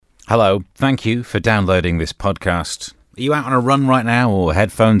Hello, thank you for downloading this podcast. Are you out on a run right now or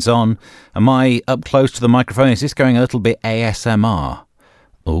headphones on? Am I up close to the microphone? Is this going a little bit ASMR?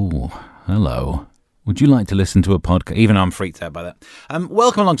 Oh, hello. Would you like to listen to a podcast? Even I'm freaked out by that.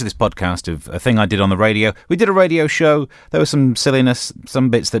 Welcome along to this podcast of a thing I did on the radio. We did a radio show. There was some silliness, some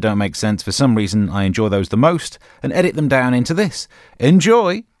bits that don't make sense. For some reason, I enjoy those the most and edit them down into this.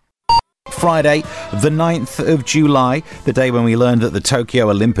 Enjoy! Friday, the 9th of July, the day when we learned that the Tokyo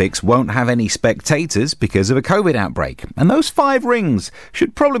Olympics won't have any spectators because of a COVID outbreak. And those 5 rings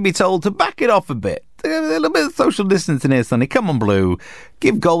should probably be told to back it off a bit. A little bit of social distancing here, Sonny. Come on, Blue.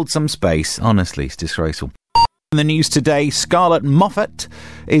 Give gold some space. Honestly, it's disgraceful. In the news today, Scarlett Moffat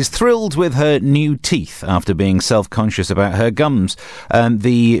is thrilled with her new teeth after being self-conscious about her gums.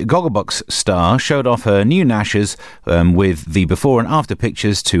 The Gogglebox star showed off her new gnashes with the before and after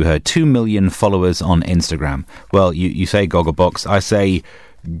pictures to her 2 million followers on Instagram. Well, you say Gogglebox, I say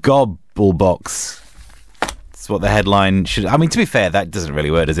Gobblebox. That's what the headline should... I mean, to be fair, that doesn't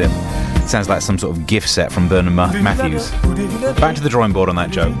really work, does it? It sounds like some sort of gift set from Bernard Matthews. Back to the drawing board on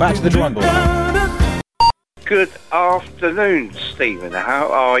that joke. Back to the drawing board. Good afternoon, Stephen.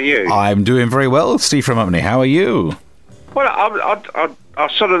 How are you? I'm doing very well, Steve from Upney. How are you? Well, I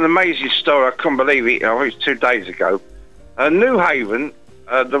saw an amazing story. I couldn't believe it. I think it was 2 days ago. New Haven,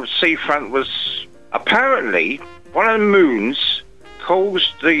 the seafront was apparently one of the moons caused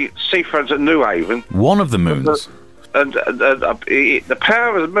the seafront at New Haven. One of the moons? And the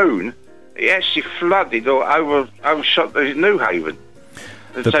power of the moon, it actually flooded or overshot the New Haven.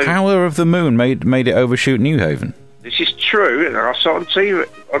 The power of the moon made it overshoot New Haven. This is true, and I saw on TV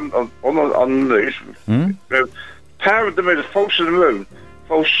on the news. The power of the moon, the force of the moon,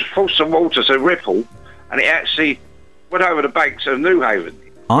 forced the water to ripple, and it actually went over the banks of New Haven.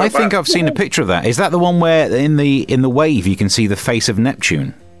 I think I've seen a picture of that. Is that the one where in the wave you can see the face of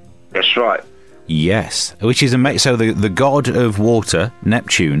Neptune? That's right. Yes, which is amazing. So the god of water,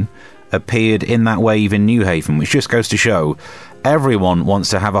 Neptune, appeared in that wave in New Haven, which just goes to show everyone wants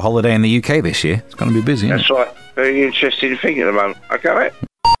to have a holiday in the UK this year. It's going to be busy. That's right. Very interesting thing at the moment. Okay.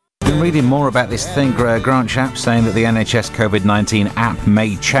 Been reading more about this thing. Grant Shapps saying that the NHS COVID-19 app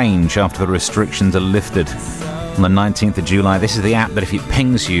may change after the restrictions are lifted on the 19th of July. This is the app that if it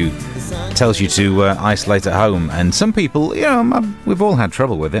pings you, tells you to isolate at home. And some people, we've all had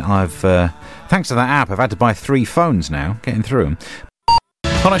trouble with it. Thanks to that app, I've had to buy 3 phones now, getting through them.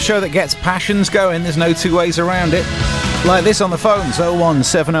 On a show that gets passions going, there's no 2 ways around it. Like this on the phones,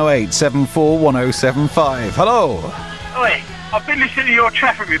 01708 741075. Hello. Oi, I've been listening to your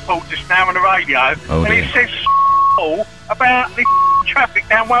traffic report just now on the radio, and it says all about the traffic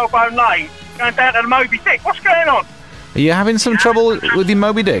down Whalebone Lane going down to the Moby Dick. What's going on? Are you having some trouble with your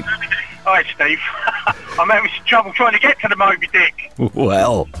Moby Dick? Hi, Steve. I'm having some trouble trying to get to the Moby Dick.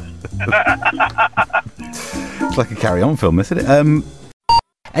 Well. It's like a carry-on film, isn't it?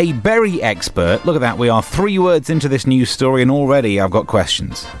 A berry expert. Look at that. We are 3 words into this news story and already I've got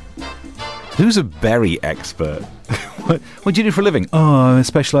questions. Who's a berry expert? What do you do for a living? Oh, I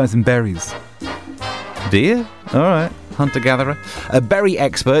specialise in berries. Do you? All right. Hunter-gatherer. A berry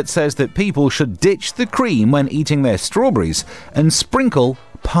expert says that people should ditch the cream when eating their strawberries and sprinkle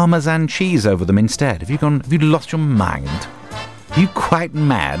Parmesan cheese over them instead. Have you lost your mind? Are you quite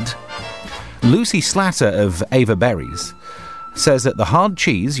mad? Lucy Slatter of Ava Berries says that the hard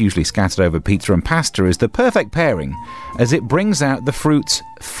cheese, usually scattered over pizza and pasta, is the perfect pairing as it brings out the fruit's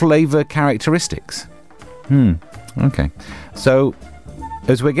flavour characteristics. Okay. So,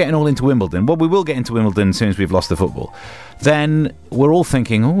 as we're getting all into Wimbledon, well, we will get into Wimbledon as soon as we've lost the football, then we're all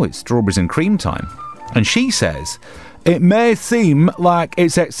thinking, oh, it's strawberries and cream time. And she says, it may seem like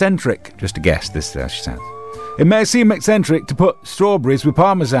it's eccentric, just a guess, this is how she sounds. It may seem eccentric to put strawberries with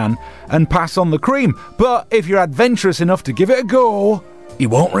Parmesan and pass on the cream, but if you're adventurous enough to give it a go, you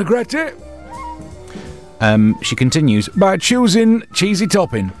won't regret it. She continues, by choosing cheesy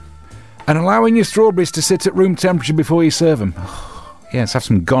topping and allowing your strawberries to sit at room temperature before you serve them. Yeah,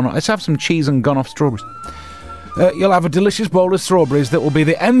 let's have some cheese and gone-off strawberries. You'll have a delicious bowl of strawberries that will be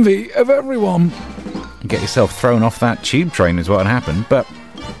the envy of everyone. You get yourself thrown off that tube train is what had happened. But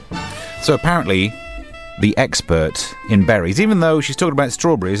so apparently the expert in berries, even though she's talking about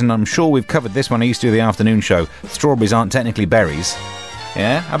strawberries, and I'm sure we've covered this when I used to do the afternoon show, strawberries aren't technically berries.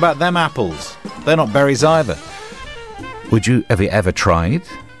 Yeah? How about them apples? They're not berries either. Have you ever tried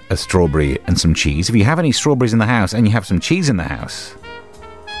a strawberry and some cheese? If you have any strawberries in the house and you have some cheese in the house,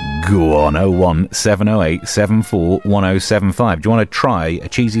 go on, 01708 741075. Do you want to try a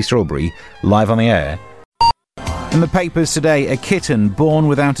cheesy strawberry live on the air? In the papers today, a kitten born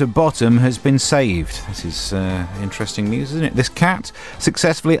without a bottom has been saved. This is interesting news, isn't it? This cat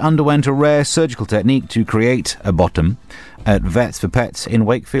successfully underwent a rare surgical technique to create a bottom at Vets for Pets in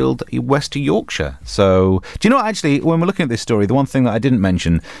Wakefield, West Yorkshire. So, do you know what, actually, when we're looking at this story, the one thing that I didn't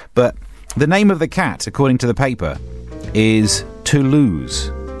mention, but the name of the cat, according to the paper, is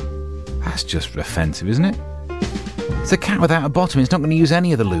Toulouse. That's just offensive, isn't it? It's a cat without a bottom. It's not going to use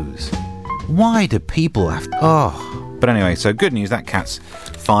any of the loos. Why do people have to... Oh. But anyway, so good news, that cat's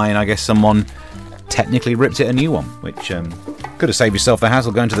fine. I guess someone technically ripped it a new one, which could have saved yourself the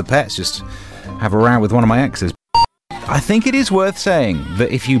hassle going to the pets, just have a row with one of my exes. I think it is worth saying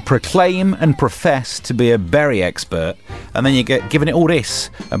that if you proclaim and profess to be a berry expert, and then you get given it all this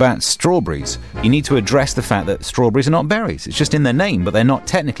about strawberries, you need to address the fact that strawberries are not berries. It's just in their name, but they're not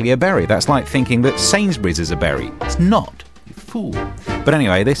technically a berry. That's like thinking that Sainsbury's is a berry. It's not. You fool. But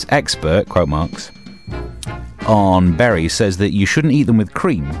anyway, this expert, quote marks, on berries says that you shouldn't eat them with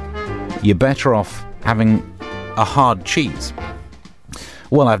cream. You're better off having a hard cheese.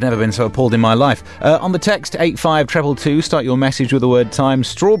 Well, I've never been so appalled in my life. On the text 85222, start your message with the word time.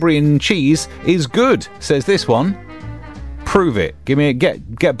 Strawberry and cheese is good, says this one. Prove it.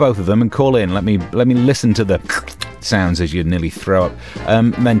 Get both of them and call in. Let me listen to the sounds as you nearly throw up.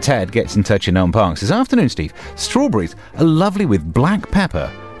 Then Ted gets in touch in Elm Park. Says, afternoon, Steve. Strawberries are lovely with black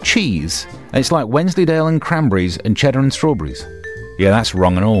pepper, cheese. And it's like Wensleydale and cranberries and cheddar and strawberries. Yeah, that's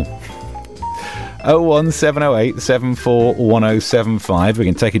wrong and all. 01708 741075. We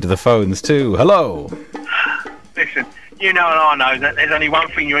can take it to the phones too. Hello. Listen, you know and I know that there's only one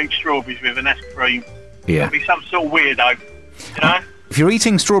thing you eat strawberries with, and that's cream. Yeah. It'll be some sort of weirdo, you know? If you're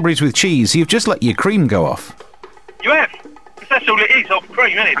eating strawberries with cheese, you've just let your cream go off. You have. Because that's all it is, off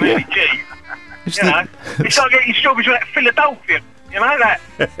cream, isn't it? Maybe cheese. It's like getting strawberries with that Philadelphia. You know that?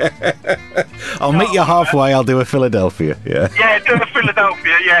 I'll meet you halfway. I'll do a Philadelphia. Yeah. Yeah, do a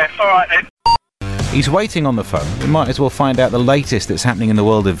Philadelphia. Yeah. All right then. He's waiting on the phone. We might as well find out the latest that's happening in the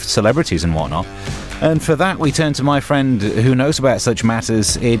world of celebrities and whatnot. And for that, we turn to my friend who knows about such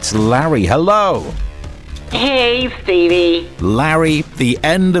matters. It's Larry. Hello. Hey, Stevie. Larry, the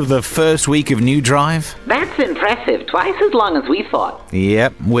end of the first week of New Drive? That's impressive. Twice as long as we thought.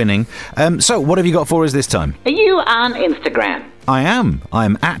 Yep, winning. So, what have you got for us this time? Are you on Instagram? I am.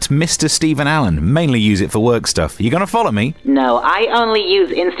 I'm at Mr. Stephen Allen. Mainly use it for work stuff. You going to follow me? No, I only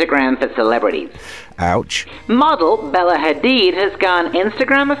use Instagram for celebrities. Ouch. Model Bella Hadid has gone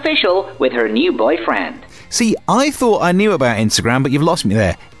Instagram official with her new boyfriend. See, I thought I knew about Instagram, but you've lost me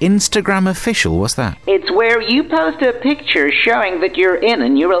there. Instagram official, what's that? It's where you post a picture showing that you're in a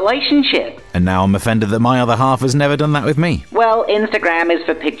new relationship. And now I'm offended that my other half has never done that with me. Well, Instagram is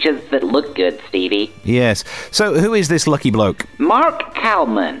for pictures that look good, Stevie. Yes. So who is this lucky bloke? Mark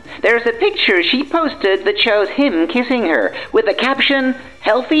Kalman. There's a picture she posted that shows him kissing her with the caption,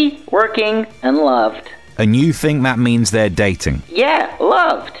 healthy, working, and loved. And you think that means they're dating? Yeah,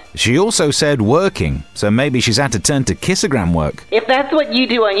 loved. She also said working, so maybe she's had to turn to kissogram work. If that's what you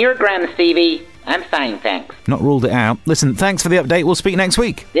do on your gram, Stevie, I'm fine, thanks. Not ruled it out. Listen, thanks for the update. We'll speak next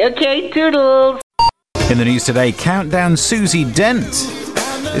week. Okay, toodles. In the news today, countdown Susie Dent.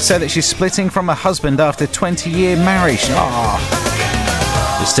 It said that she's splitting from her husband after 20-year marriage.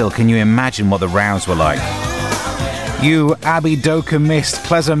 But still, can you imagine what the rows were like? You Abby Doka mist,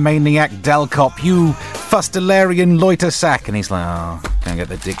 Klezomaniac Delcop, you Fustelarian loiter sack. And he's like, can't get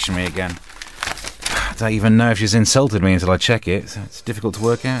the dictionary again. I don't even know if she's insulted me until I check it. So it's difficult to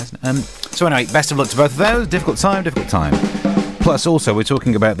work out, isn't it? So anyway, best of luck to both of those. Difficult time. Plus, also, we're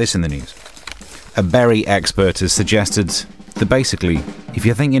talking about this in the news. A berry expert has suggested that basically, if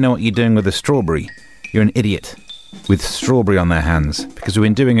you think you know what you're doing with a strawberry, you're an idiot. With strawberry on their hands, because we've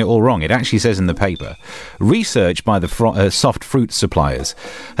been doing it all wrong. It actually says in the paper, research by the soft fruit suppliers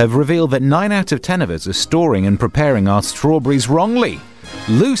have revealed that 9 out of 10 of us are storing and preparing our strawberries wrongly.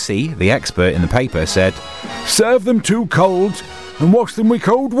 Lucy, the expert in the paper, said, serve them too cold and wash them with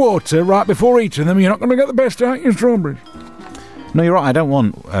cold water right before eating them. You're not going to get the best out of your strawberries. No, you're right. I don't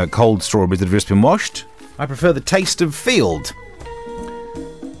want cold strawberries that have just been washed. I prefer the taste of field.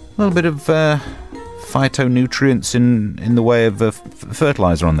 A little bit of phytonutrients in the way of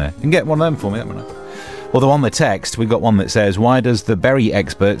fertiliser on there. You can get one of them for me, that would be nice. Although on the text, we got one that says, why does the berry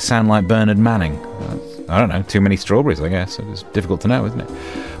expert sound like Bernard Manning? I don't know, too many strawberries, I guess. It's difficult to know, isn't it?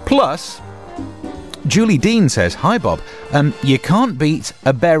 Plus, Julie Dean says, hi Bob, you can't beat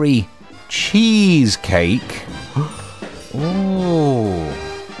a berry cheesecake.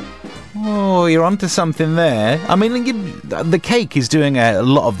 Oh, you're onto something there. I mean, the cake is doing a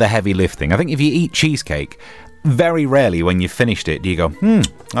lot of the heavy lifting. I think if you eat cheesecake, very rarely when you've finished it do you go,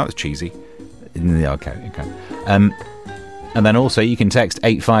 that was cheesy. Yeah, okay. And then also you can text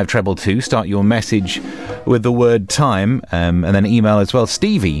 85222, start your message with the word time, and then email as well.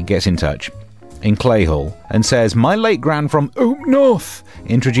 Stevie gets in touch in Clayhall and says, my late gran from Oak North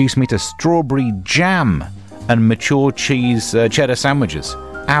introduced me to strawberry jam and mature cheese cheddar sandwiches.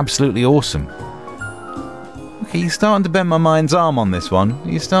 Absolutely awesome. Okay, you're starting to bend my mind's arm on this one.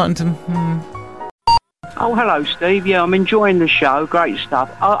 You're starting to... Oh, hello, Steve. Yeah, I'm enjoying the show. Great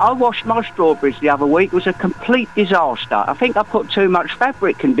stuff. I washed my strawberries the other week. It was a complete disaster. I think I put too much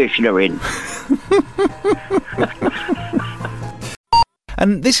fabric conditioner in.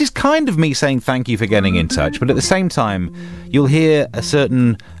 And this is kind of me saying thank you for getting in touch, but at the same time, you'll hear a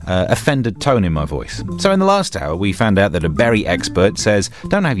certain offended tone in my voice. So in the last hour, we found out that a berry expert says,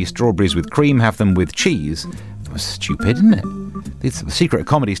 don't have your strawberries with cream, have them with cheese. That was stupid, isn't it? It's the secret of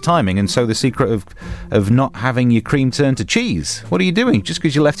comedy's timing, and so the secret of not having your cream turn to cheese. What are you doing? Just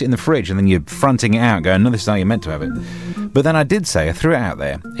because you left it in the fridge and then you're fronting it out going, no, this is how you're meant to have it. But then I did say, I threw it out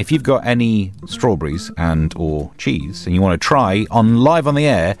there, if you've got any strawberries and or cheese and you want to try live on the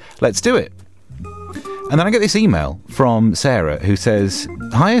air, let's do it. And then I get this email from Sarah who says,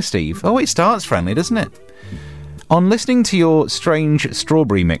 hiya Steve. Oh, it starts friendly, doesn't it? On listening to your strange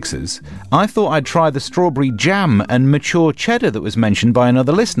strawberry mixes, I thought I'd try the strawberry jam and mature cheddar that was mentioned by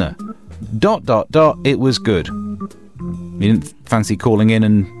another listener. ... It was good. You didn't fancy calling in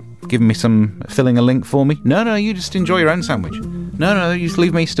and giving me filling a link for me? No, you just enjoy your own sandwich. No, you just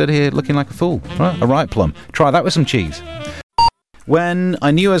leave me stood here looking like a fool. Right, a right plum. Try that with some cheese. When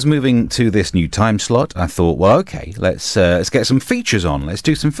I knew I was moving to this new time slot, I thought, well, okay, let's get some features on. Let's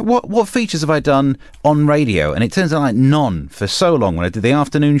do some... What features have I done on radio? And it turns out like none for so long. When I did the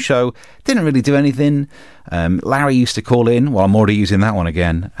afternoon show, didn't really do anything. Larry used to call in. Well, I'm already using that one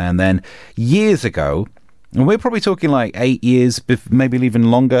again. And then years ago, and we're probably talking like 8 years, maybe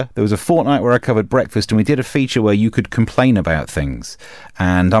even longer, there was a fortnight where I covered breakfast and we did a feature where you could complain about things.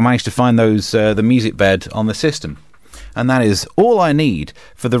 And I managed to find those the music bed on the system. And that is all I need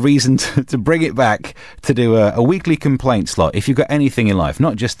for the reason to bring it back to do a weekly complaint slot. If you've got anything in life,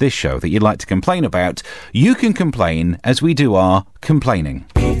 not just this show, that you'd like to complain about, you can complain as we do our complaining.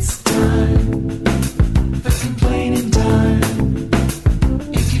 It's time for complaining time.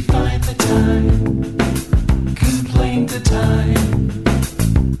 If you find the time, complain the time.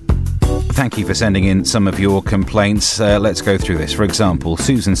 Thank you for sending in some of your complaints. Let's go through this. For example,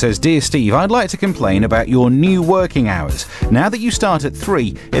 Susan says, Dear Steve, I'd like to complain about your new working hours. Now that you start at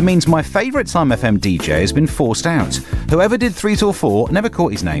 3, it means my favourite Time FM DJ has been forced out. Whoever did 3 till 4, never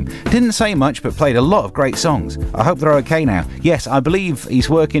caught his name, didn't say much but played a lot of great songs. I hope they're okay now. Yes, I believe he's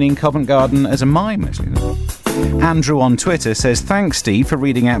working in Covent Garden as a mime, actually. Andrew on Twitter says, thanks, Steve, for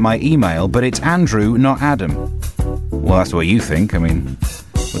reading out my email, but it's Andrew, not Adam. Well, that's what you think. I mean...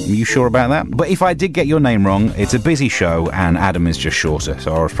 Are you sure about that? But if I did get your name wrong, it's a busy show and Adam is just shorter,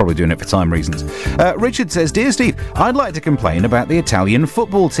 so I was probably doing it for time reasons. Richard says, Dear Steve, I'd like to complain about the Italian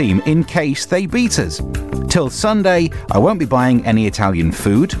football team in case they beat us. Till Sunday, I won't be buying any Italian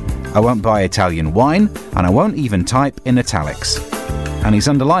food, I won't buy Italian wine, and I won't even type in italics. And he's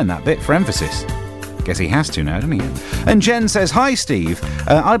underlined that bit for emphasis. Guess he has to now, doesn't he? And Jen says, Hi Steve,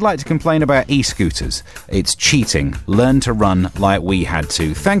 I'd like to complain about e-scooters. It's cheating. Learn to run like we had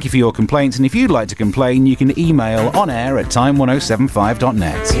to. Thank you for your complaints, and if you'd like to complain, you can email on air at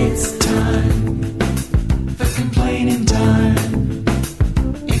time1075.net. It's time for complaining time.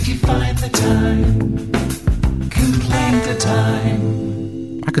 If you find the time, complain the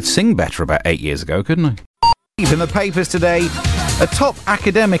time. I could sing better about 8 years ago, couldn't I? In the papers today, a top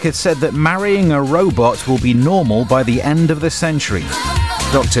academic has said that marrying a robot will be normal by the end of the century.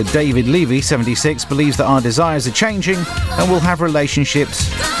 Dr. David Levy, 76, believes that our desires are changing and we'll have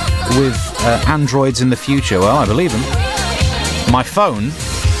relationships with androids in the future. Well, I believe him. My phone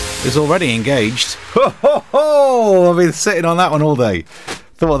is already engaged. Ho, ho, ho! I've been sitting on that one all day.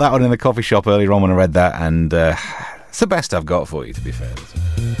 Thought of that one in the coffee shop earlier on when I read that, and it's the best I've got for you, to be fair.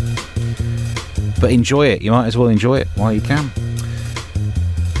 But enjoy it. You might as well enjoy it while you can.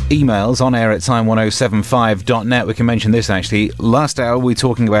 Emails on air at time1075.net. We can mention this actually. Last hour we were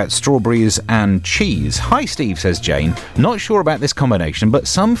talking about strawberries and cheese. Hi Steve, says Jane. Not sure about this combination, but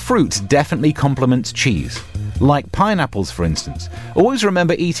some fruit definitely complements cheese. Like pineapples, for instance. Always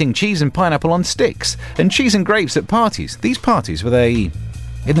remember eating cheese and pineapple on sticks, and cheese and grapes at parties. These parties, were they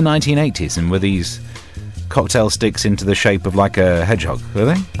in the 1980s, and were these cocktail sticks into the shape of like a hedgehog, were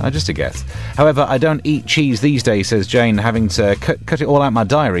they? Just a guess. However, I don't eat cheese these days, says Jane, having to cut it all out my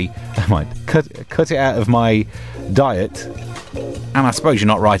diary. I might cut it out of my diet And I suppose you're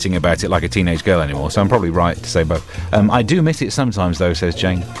not writing about it like a teenage girl anymore, so I'm probably right to say both. I do miss it sometimes, though, says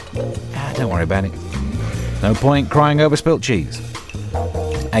Jane. Don't worry about it. No point crying over spilt cheese.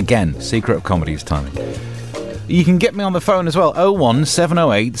 Again, secret of comedy's timing. You can get me on the phone as well.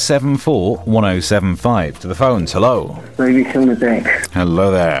 01708 74 1075. To the phones, hello. David on the deck.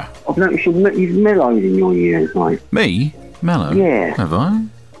 Hello there. I've noticed you've mellowed in your years, mate. Me? Mellow? Yeah. Have I?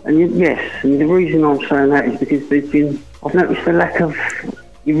 And yes, and the reason I'm saying that is because I've noticed the lack of...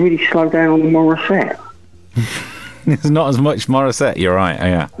 You've really slowed down on the Morissette. There's not as much Morissette, you're right,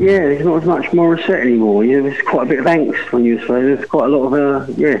 yeah. Yeah, there's not as much Morissette anymore. Yeah, there's quite a bit of angst when you say there's quite a lot of,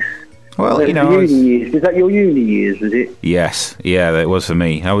 yes. Well, you know... Years. Was that your uni years, was it? Yes, yeah, it was for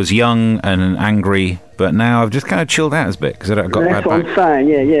me. I was young and angry, but now I've just kind of chilled out a bit because I got bad back. That's what I'm saying,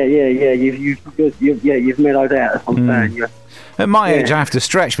 yeah. You've mellowed out, that's what I'm saying, yeah. At my age, I have to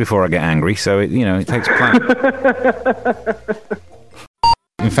stretch before I get angry, so it takes plan.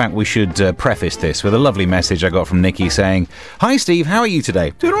 In fact, we should preface this with a lovely message I got from Nikki saying, "Hi Steve, how are you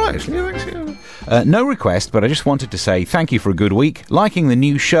today?" Doing all right, actually. Thanks. No request, but I just wanted to say thank you for a good week. Liking the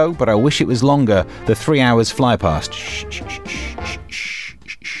new show, but I wish it was longer. The 3 hours fly past.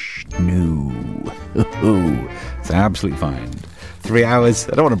 No. It's absolutely fine. 3 hours.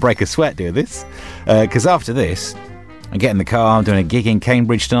 I don't want to break a sweat doing this. Because after this, I get in the car, I'm doing a gig in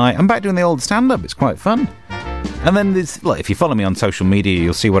Cambridge tonight. I'm back doing the old stand-up. It's quite fun. And then if you follow me on social media,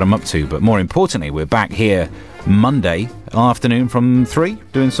 you'll see what I'm up to. But more importantly, we're back here Monday afternoon from 3,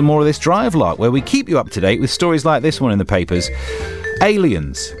 doing some more of this drive lot, where we keep you up to date with stories like this one in the papers.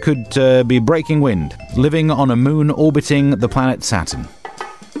 Aliens could be breaking wind, living on a moon orbiting the planet Saturn.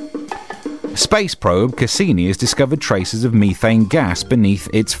 Space probe Cassini has discovered traces of methane gas beneath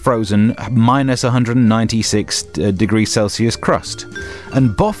its frozen minus 196 degrees Celsius crust.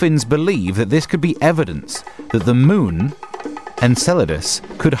 And boffins believe that this could be evidence that the moon, Enceladus,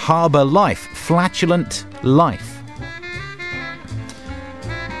 could harbour life, flatulent life.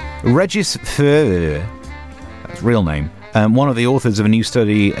 Regis Furr, that's real name, one of the authors of a new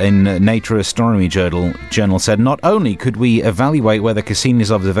study in Nature Astronomy journal said, not only could we evaluate whether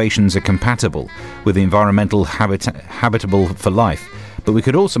Cassini's observations are compatible with the environmental habitable for life, but we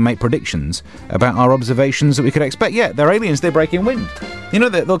could also make predictions about our observations that we could expect. Yeah, they're aliens, they're breaking wind. You know,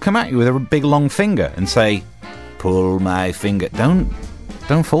 they'll come at you with a big long finger and say, pull my finger. Don't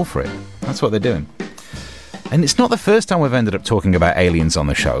fall for it. That's what they're doing. And it's not the first time we've ended up talking about aliens on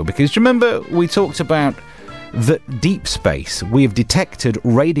the show, because do you remember we talked about that deep space, we have detected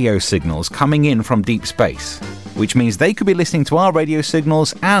radio signals coming in from deep space, which means they could be listening to our radio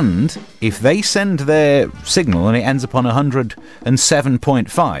signals, and if they send their signal and it ends up on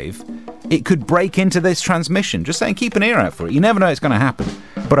 107.5, it could break into this transmission. Just saying, keep an ear out for it. You never know it's going to happen,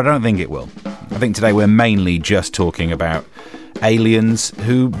 but I don't think it will. I think today we're mainly just talking about aliens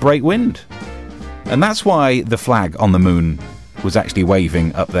who break wind. And that's why the flag on the moon was actually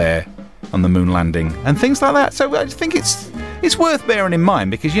waving up there on the moon landing and things like that. So I think it's worth bearing in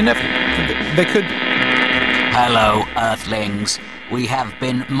mind, because you never... They could... Hello, Earthlings. We have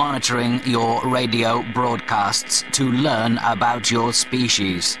been monitoring your radio broadcasts to learn about your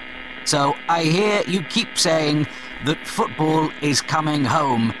species. So I hear you keep saying that football is coming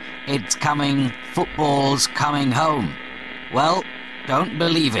home. It's coming, football's coming home. Well, don't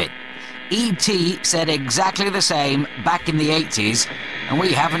believe it. E.T. said exactly the same back in the 80s, and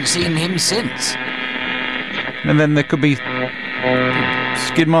we haven't seen him since. And then there could be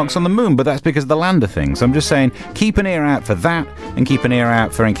skid marks on the moon, but that's because of the lander thing. So I'm just saying, keep an ear out for that, and keep an ear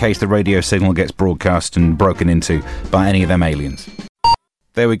out for in case the radio signal gets broadcast and broken into by any of them aliens.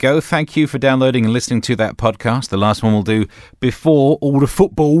 There we go. Thank you for downloading and listening to that podcast. The last one we'll do before all the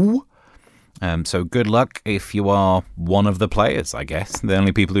football. So good luck if you are one of the players, I guess. The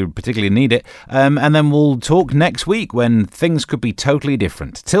only people who particularly need it. And then we'll talk next week when things could be totally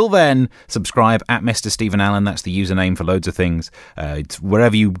different. Till then, subscribe at Mr. Stephen Allen. That's the username for loads of things. It's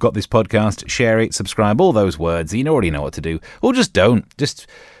wherever you got this podcast, share it, subscribe, all those words. You already know what to do. Or just don't. Just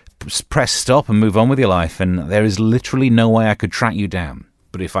press stop and move on with your life. And there is literally no way I could track you down.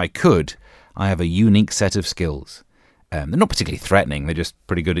 But if I could, I have a unique set of skills. They're not particularly threatening. They're just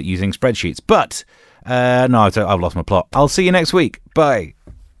pretty good at using spreadsheets. But, no, I've lost my plot. I'll see you next week. Bye.